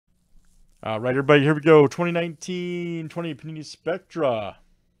All right, everybody, here we go. 2019 20 Panini Spectra.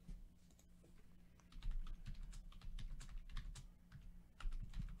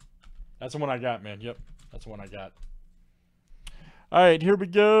 That's the one I got, man. Yep, that's the one I got. All right, here we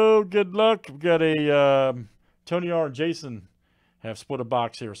go. Good luck. We've got a Tony R and Jason have split a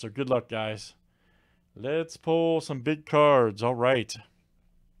box here, so good luck, guys. Let's pull some big cards. All right.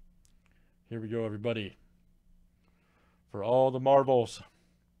 Here we go, everybody. For all the marbles.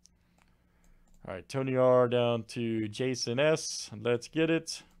 All right, Tony R down to Jason S. Let's get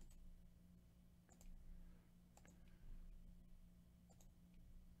it.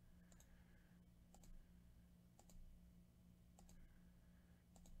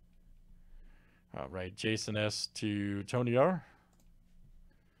 All right, Jason S to Tony R.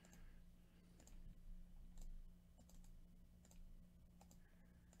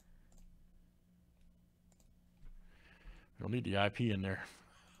 We don't need the IP in there.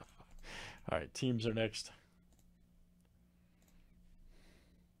 All right, teams are next.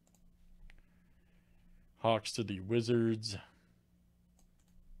 Hawks to the Wizards.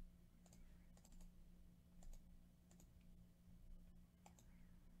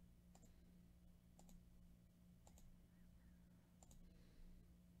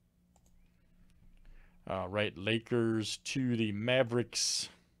 All right, Lakers to the Mavericks.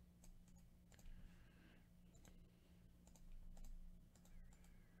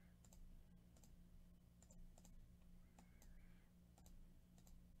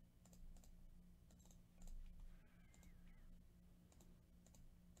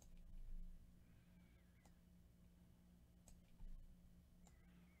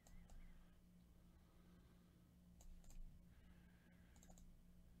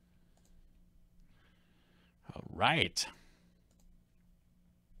 All right.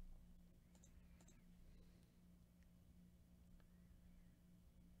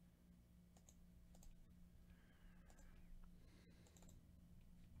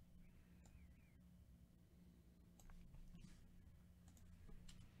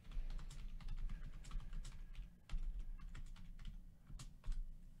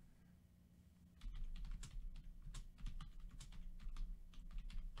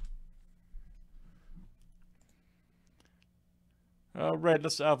 All right,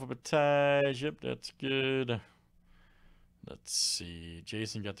 let's alphabetize. Yep, that's good. Let's see.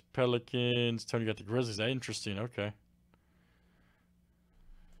 Jason got the Pelicans. Tony got the Grizzlies. That's interesting. Okay.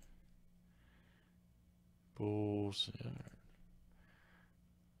 Bulls. Yeah.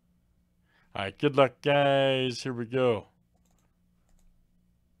 All right, good luck, guys. Here we go.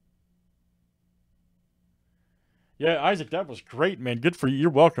 Yeah, Isaac, that was great, man. Good for you.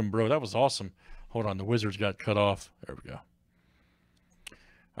 You're welcome, bro. That was awesome. Hold on, the Wizards got cut off. There we go.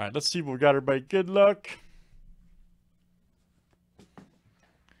 All right, let's see what we got, everybody. Good luck.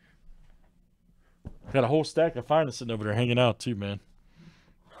 Got a whole stack of finals sitting over there hanging out, too, man.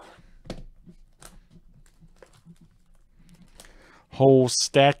 Whole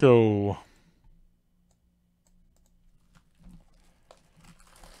stacko.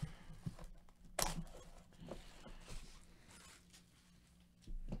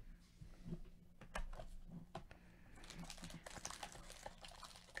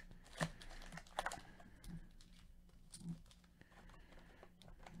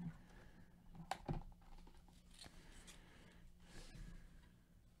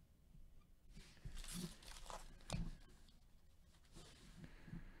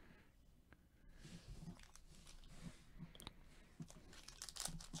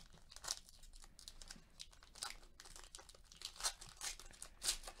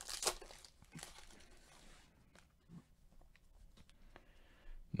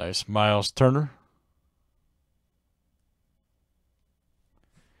 Nice Miles Turner.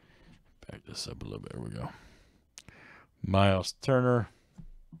 Back this up a little bit. There we go. Miles Turner.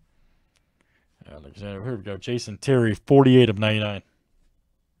 Alexander. Here we go. Jason Terry, 48 of 99.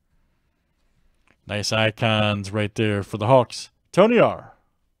 Nice icons right there for the Hawks. Tony R.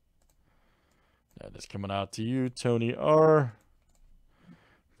 That is coming out to you, Tony R.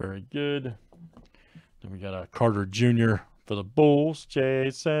 Very good. Then we got a Carter Jr. for the Bulls.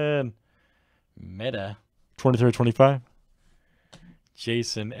 Jason. Meta. 23-25.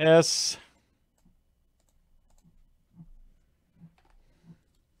 Jason S.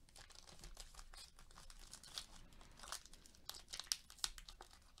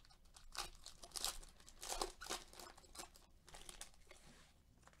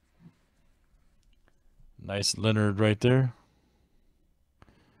 Nice Leonard right there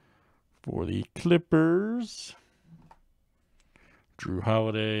for the Clippers. Drew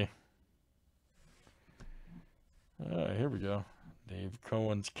Holiday. Here we go. Dave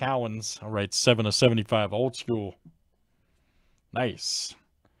Cowens. All right, 7/75, old school. Nice.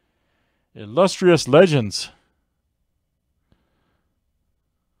 Illustrious Legends.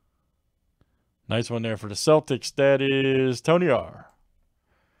 Nice one there for the Celtics. That is Tony R.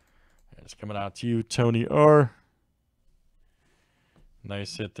 It's coming out to you, Tony R.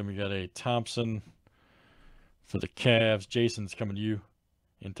 Nice hit. Then we got a Thompson for the Cavs. Jason's coming to you.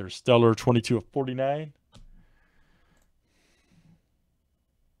 Interstellar, 22/49.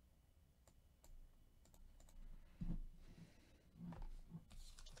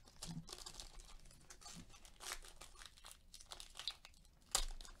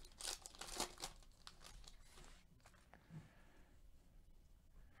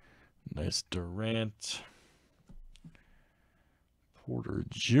 Nice Durant. Porter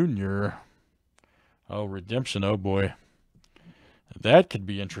Jr. Oh, redemption. Oh, boy. That could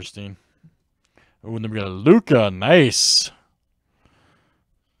be interesting. Oh, and then we got a Luka. Nice.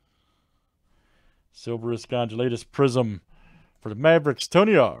 Silverus Gondolatus Prism for the Mavericks.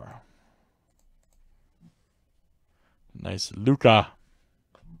 Tony R. Nice Luka.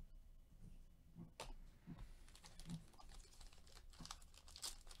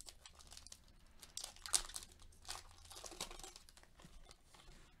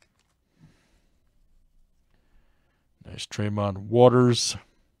 Nice Tremont Waters.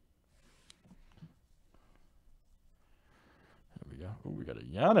 There we go. Oh, we got a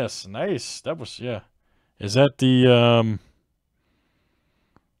Giannis. Nice. That was, yeah. Is that the,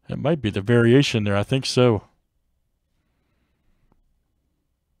 that might be the variation there. I think so.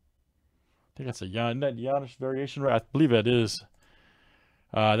 I think that's a Giannis variation, right? I believe that is.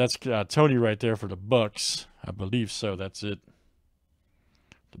 That's Tony right there for the Bucks. I believe so. That's it.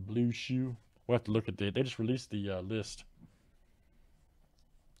 The blue shoe. We'll have to look at that. They just released the list.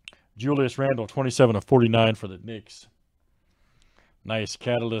 Julius Randle, 27/49 for the Knicks. Nice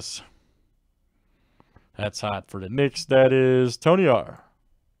Catalyst. That's hot for the Knicks. That is Tony R.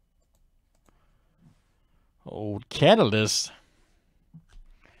 Old Catalyst.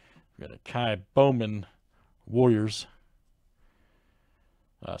 We got a Kai Bowman Warriors.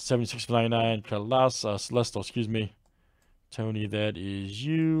 76/99 Celeste, excuse me. Tony, that is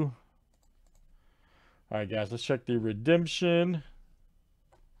you. All right, guys, let's check the redemption.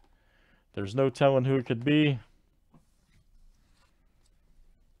 There's no telling who it could be.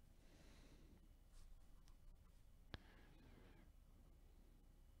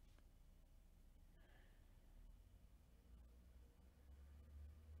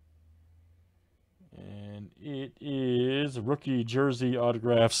 And it is rookie jersey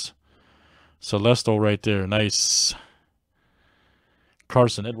autographs. Celestial right there. Nice.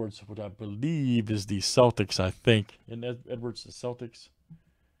 Carson Edwards, what I believe is the Celtics, I think. And Edwards, the Celtics.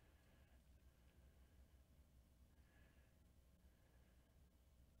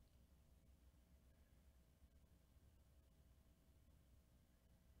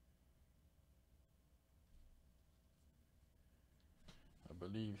 I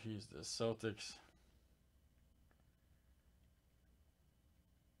believe he's the Celtics.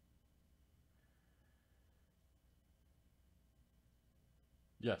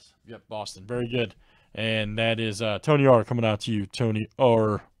 Yes. Yep. Boston. Very good. And that is Tony R. coming out to you. Tony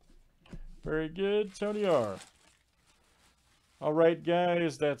R. Very good. Tony R. All right,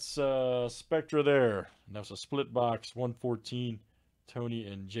 guys. That's Spectra there. And that's a split box. 114. Tony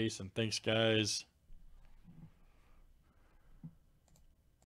and Jason. Thanks, guys.